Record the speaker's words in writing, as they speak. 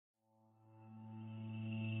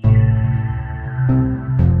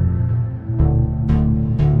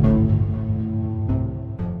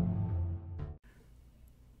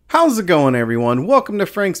How's it going, everyone? Welcome to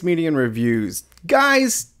Frank's Media and Reviews.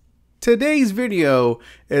 Guys, today's video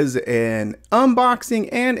is an unboxing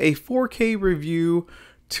and a 4K review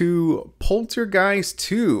to Poltergeist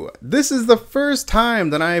 2. This is the first time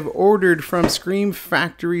that I've ordered from Scream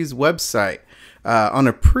Factory's website on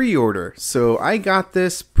a pre-order. So I got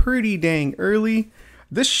this pretty dang early.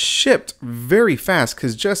 This shipped very fast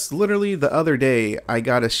because just literally the other day I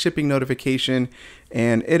got a shipping notification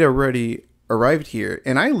and it already arrived here.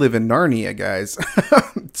 And I live in Narnia, guys.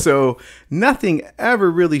 So nothing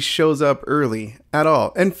ever really shows up early at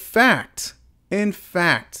all. In fact, at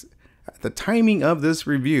the timing of this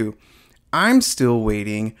review, I'm still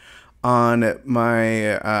waiting on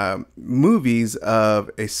my movies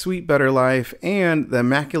of A Sweet Better Life and the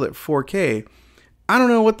Immaculate 4K. I don't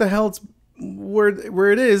know what the hell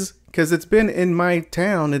where it is, because it's been in my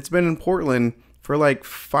town. It's been in Portland for like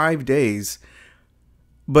 5 days.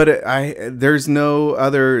 But there's no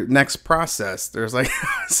other next process. There's like,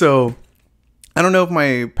 so I don't know if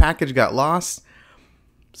my package got lost.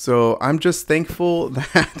 So I'm just thankful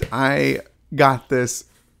that I got this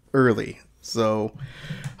early. So,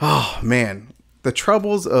 oh man, the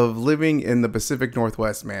troubles of living in the Pacific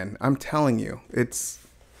Northwest, man. I'm telling you, it's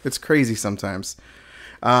crazy sometimes.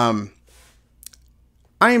 I'm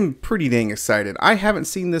pretty dang excited. I haven't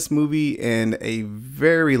seen this movie in a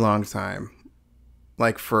very long time.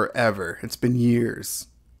 Like forever. It's been years.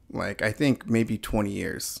 Like I think maybe 20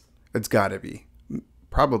 years. It's gotta be.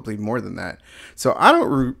 Probably more than that. So I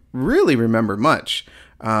don't really remember much.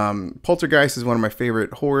 Poltergeist is one of my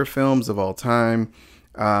favorite horror films of all time.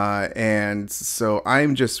 And so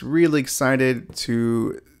I'm just really excited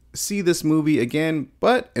to see this movie again,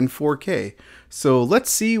 but in 4K. So let's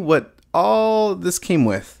see what all this came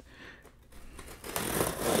with.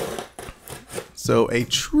 So a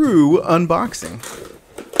true unboxing.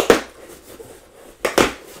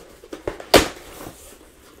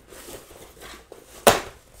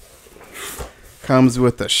 Comes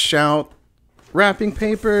with a Shout wrapping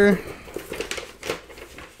paper.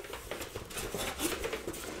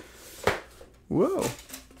 Whoa.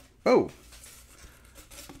 Oh.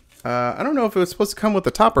 I don't know if it was supposed to come with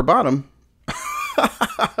the top or bottom.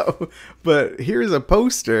 But here's a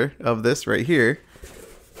poster of this right here.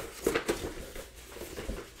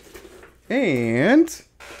 And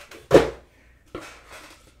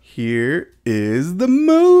here is the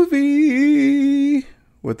movie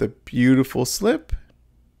with a beautiful slip.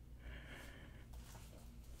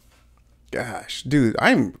 Gosh, dude,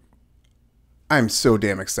 I'm so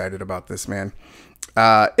damn excited about this, man.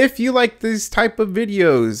 If you like these type of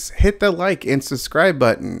videos, hit the like and subscribe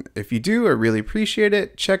button. If you do, I really appreciate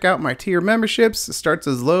it. Check out my tier memberships. It starts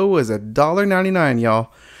as low as $1.99,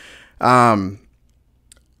 y'all.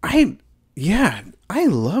 I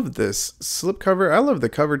love this slipcover. I love the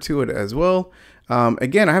cover to it as well.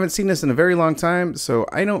 Again, I haven't seen this in a very long time, so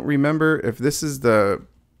I don't remember if this is the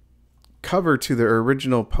cover to the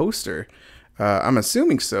original poster. I'm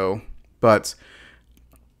assuming so, but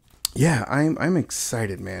yeah, I'm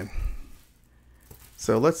excited, man.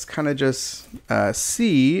 So let's kind of just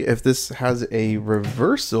see if this has a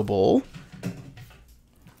reversible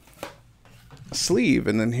sleeve,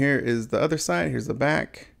 and then here is the other side. Here's the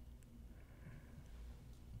back.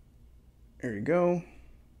 There you go.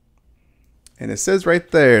 And it says right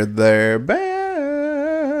there, they're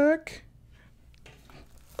back.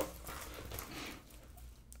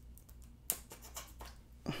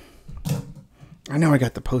 I know I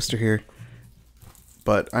got the poster here,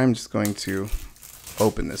 but I'm just going to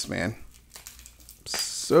open this, man.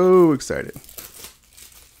 So excited.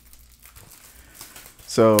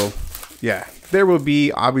 So, yeah, there will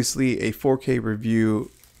be obviously a 4K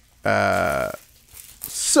review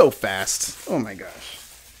so fast. Oh my gosh.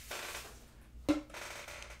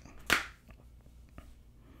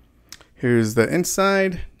 Here's the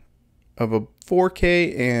inside of a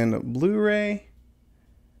 4K and Blu-ray.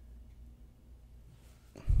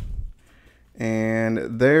 And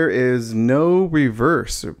there is no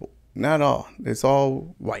reversible. Not all. It's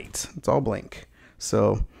all white. It's all blank.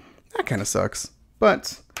 So that kind of sucks.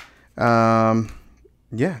 But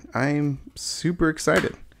yeah, I'm super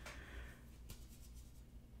excited.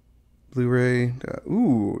 Blu-ray.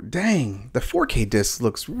 Ooh, dang. The 4K disc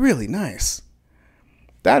looks really nice.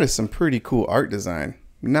 That is some pretty cool art design.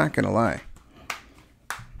 Not gonna lie.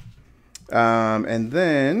 And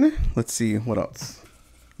then let's see what else.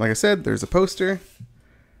 Like I said, there's a poster.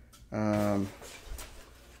 Yeah,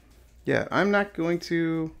 I'm not going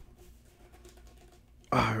to.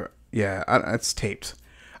 Yeah, it's taped.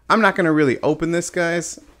 I'm not gonna really open this,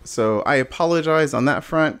 guys. So I apologize on that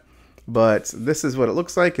front. But this is what it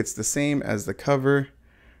looks like. It's the same as the cover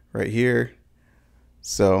right here.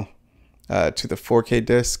 So to the 4K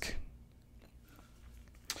disc.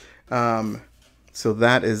 So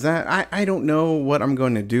that is that. I don't know what I'm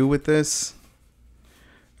going to do with this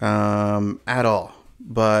at all,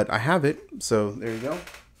 but I have it. So there you go.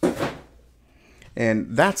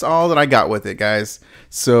 And that's all that I got with it, guys.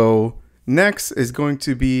 So next is going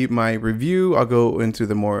to be my review. I'll go into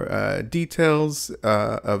the more details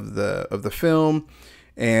of the film,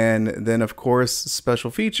 and then of course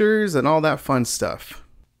special features and all that fun stuff.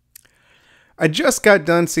 I just got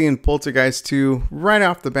done seeing Poltergeist 2. Right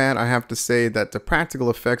off the bat, I have to say that the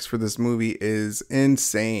practical effects for this movie is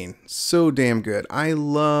insane. So damn good. I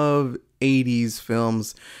love 80s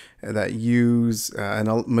films that use, and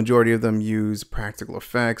a majority of them use practical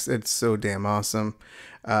effects. It's so damn awesome.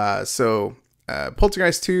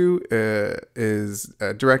 Poltergeist 2 is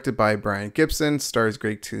directed by Brian Gibson, stars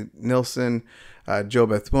Greg T. Nielsen, Jo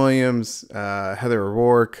Beth Williams, Heather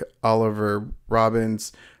O'Rourke, Oliver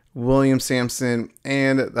Robbins, William Sampson,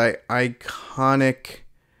 and the iconic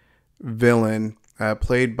villain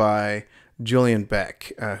played by Julian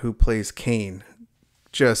Beck, who plays Kane.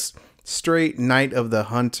 Just straight Night of the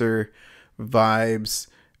Hunter vibes,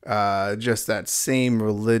 just that same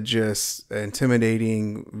religious,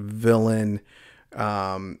 intimidating villain.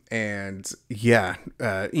 And yeah,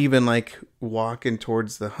 even like walking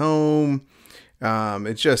towards the home.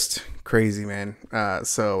 It's just crazy, man.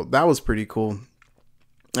 So that was pretty cool.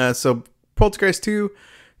 So Poltergeist 2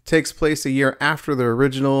 takes place a year after the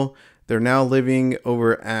original. They're now living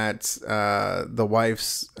over at the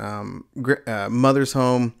wife's mother's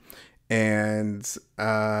home. And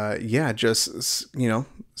yeah, just, you know,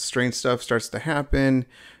 strange stuff starts to happen.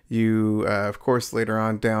 You, of course, later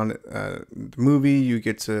on down the movie, you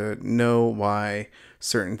get to know why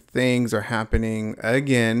certain things are happening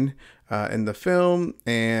again in the film,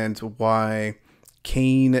 and why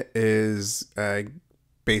Kane is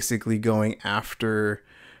basically going after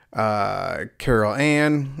Carol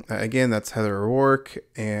Ann. Again, that's Heather O'Rourke.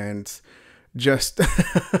 And just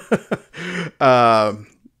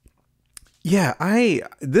yeah,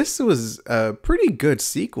 this was a pretty good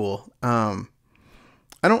sequel.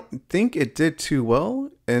 I don't think it did too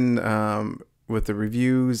well in with the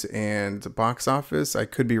reviews and the box office. I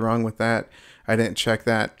could be wrong with that. I didn't check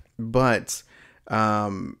that, but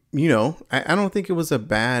you know, I don't think it was a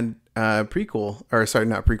bad prequel, or sorry,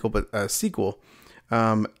 not prequel, but a sequel,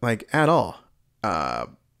 like at all.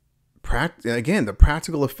 Again, the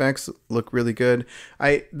practical effects look really good.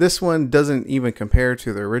 This one doesn't even compare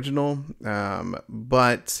to the original,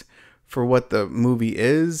 but for what the movie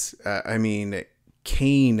is, I mean,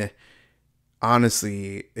 Kane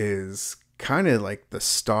honestly is kind of like the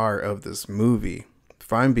star of this movie.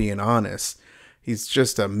 If I'm being honest, he's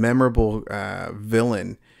just a memorable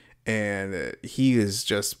villain, and he is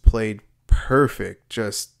just played perfect,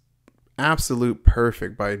 just absolute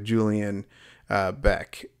perfect by Julian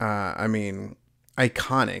Beck. I mean,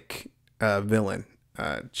 iconic villain.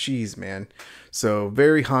 Jeez, man. So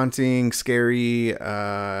very haunting, scary, you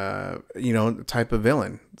know, type of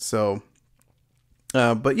villain. So,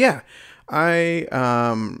 but yeah,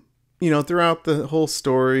 you know, throughout the whole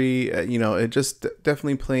story, you know, it just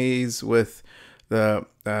definitely plays with the,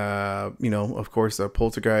 you know, of course, a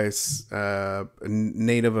Poltergeist,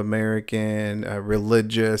 Native American,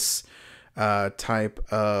 religious, type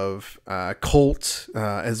of cult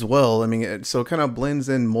as well. I mean, so it kind of blends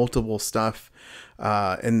in multiple stuff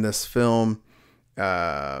in this film,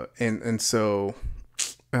 and so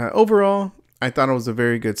overall, I thought it was a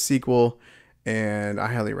very good sequel, and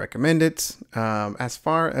I highly recommend it. As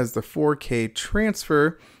far as the 4K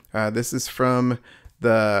transfer, this is from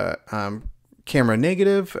the camera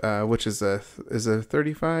negative, which is a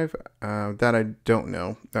 35. That I don't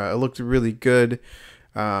know. It looked really good.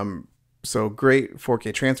 So great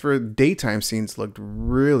 4K transfer. Daytime scenes looked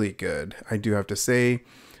really good, I do have to say,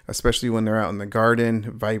 especially when they're out in the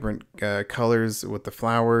garden, vibrant colors with the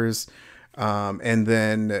flowers. And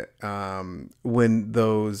then when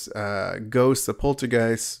those ghosts, the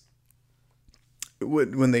poltergeists,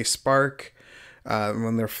 when they spark,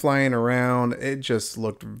 when they're flying around, it just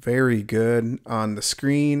looked very good on the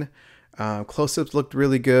screen. Close-ups looked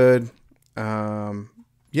really good.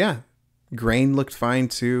 Yeah, grain looked fine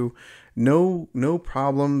too. No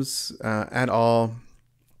problems at all,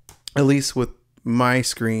 at least with my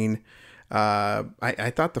screen.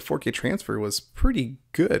 I thought the 4K transfer was pretty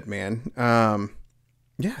good, man.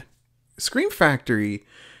 Yeah, Scream Factory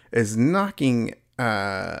is knocking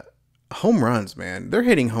home runs, man. They're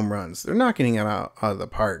hitting home runs. They're knocking it out of the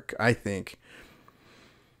park, I think,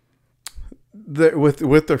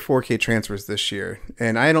 with their 4K transfers this year.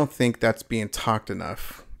 And I don't think that's being talked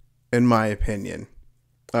enough in my opinion.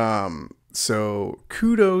 So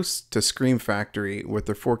kudos to Scream Factory with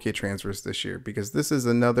their 4K transfers this year, because this is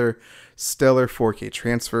another stellar 4K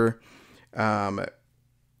transfer.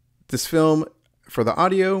 This film, for the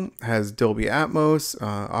audio, has Dolby Atmos.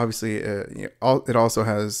 Obviously, it also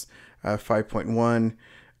has 5.1,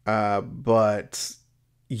 but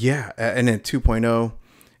yeah, and then 2.0.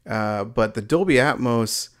 But the Dolby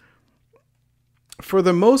Atmos, for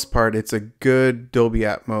the most part, it's a good Dolby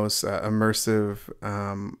Atmos immersive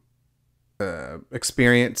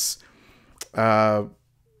experience.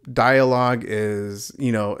 Dialogue is,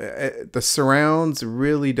 the surrounds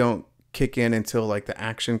really don't kick in until like the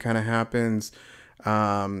action kind of happens.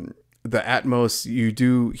 The Atmos, you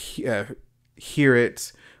do hear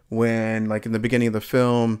it when, like in the beginning of the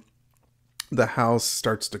film, the house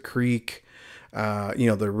starts to creak.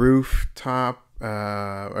 The rooftop,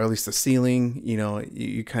 or at least the ceiling,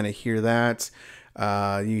 you kind of hear that.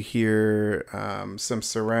 You hear some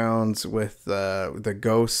surrounds with the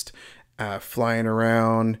ghost flying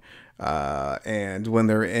around, and when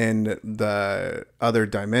they're in the other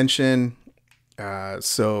dimension.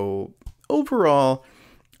 So overall,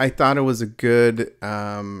 I thought it was a good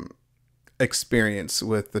experience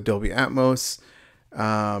with the Dolby Atmos.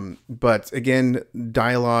 But again,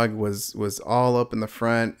 dialogue was all up in the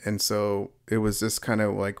front, and so it was just kind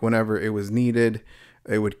of like whenever it was needed,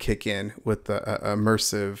 it would kick in with the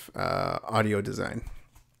immersive audio design.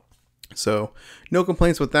 So no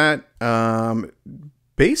complaints with that.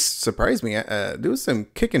 Bass surprised me. There was some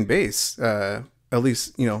kicking bass, at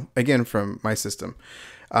least, again, from my system.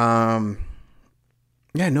 Yeah,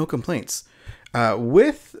 no complaints.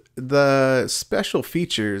 With the special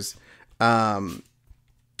features,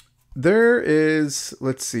 there is,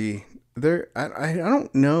 let's see, I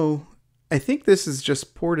don't know. I think this is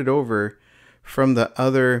just ported over from the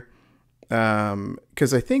other,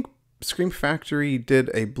 because I think Scream Factory did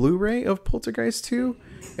a Blu-ray of Poltergeist 2,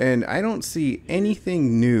 and I don't see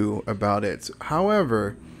anything new about it.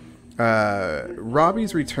 However,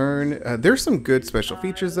 Robbie's Return, there's some good special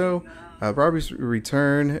features though. Robbie's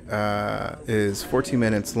Return is 14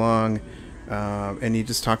 minutes long, and he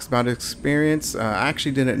just talks about his experience. I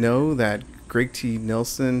actually didn't know that Greg T.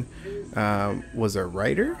 Nielsen was a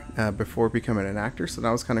writer before becoming an actor, so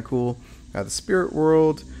that was kind of cool. The Spirit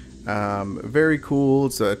World, very cool.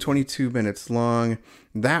 It's 22 minutes long.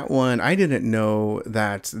 That one, I didn't know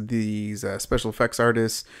that these special effects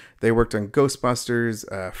artists, they worked on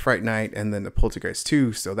Ghostbusters, Fright Night, and then the Poltergeist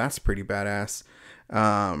 2, so that's pretty badass.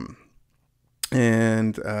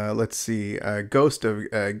 And let's see, Ghost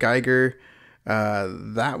of Geiger,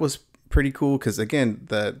 that was pretty cool, because again,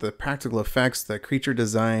 the practical effects, the creature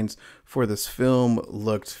designs for this film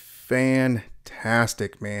looked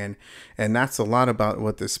fantastic, man. And that's a lot about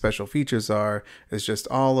what the special features are. It's just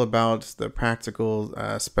all about the practical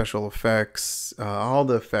special effects, all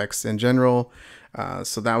the effects in general.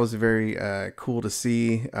 So that was very cool to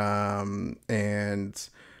see. And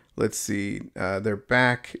let's see, they're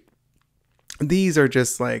back. These are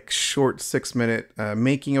just like short 6-minute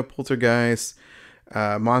making of Poltergeist.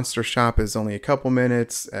 Monster Shop is only a couple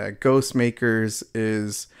minutes. Ghost Makers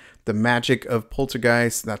is the magic of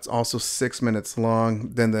Poltergeist. That's also 6 minutes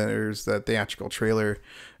long. Then there's the theatrical trailer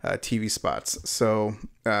TV spots. So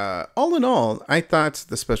all in all, I thought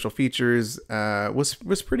the special features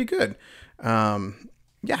was pretty good.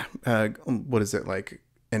 Yeah, what is it, like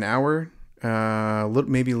an hour?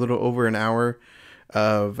 Maybe a little over an hour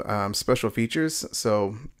of special features.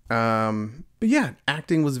 So but yeah,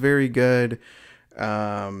 acting was very good.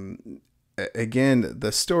 Again, the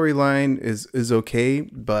storyline is okay,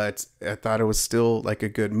 but I thought it was still like a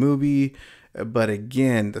good movie. But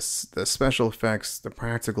again, the special effects, the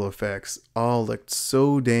practical effects, all looked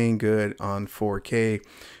so dang good on 4K.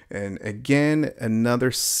 And again,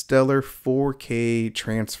 another stellar 4K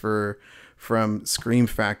transfer from Scream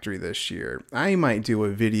Factory this year. I might do a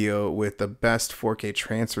video with the best 4K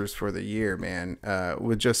transfers for the year, man,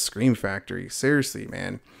 with just Scream Factory. Seriously,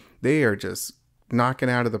 man, they are just knocking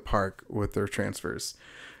out of the park with their transfers.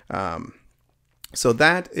 So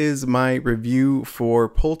that is my review for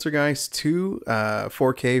Poltergeist 2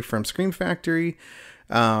 4K from Scream Factory.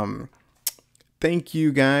 Thank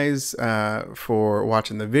you guys for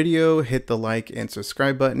watching the video. Hit the like and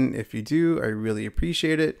subscribe button if you do. I really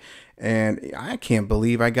appreciate it. And I can't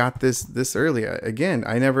believe I got this early. Again,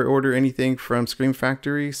 I never order anything from Scream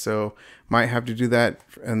Factory, so might have to do that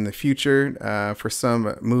in the future for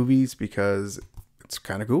some movies, because it's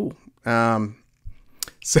kind of cool.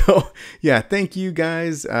 So yeah, thank you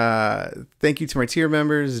guys. Thank you to my tier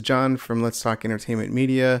members, John from Let's Talk Entertainment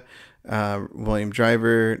Media, William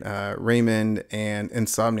Driver, Raymond, and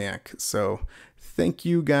Insomniac. So thank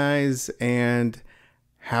you guys and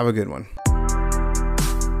have a good one.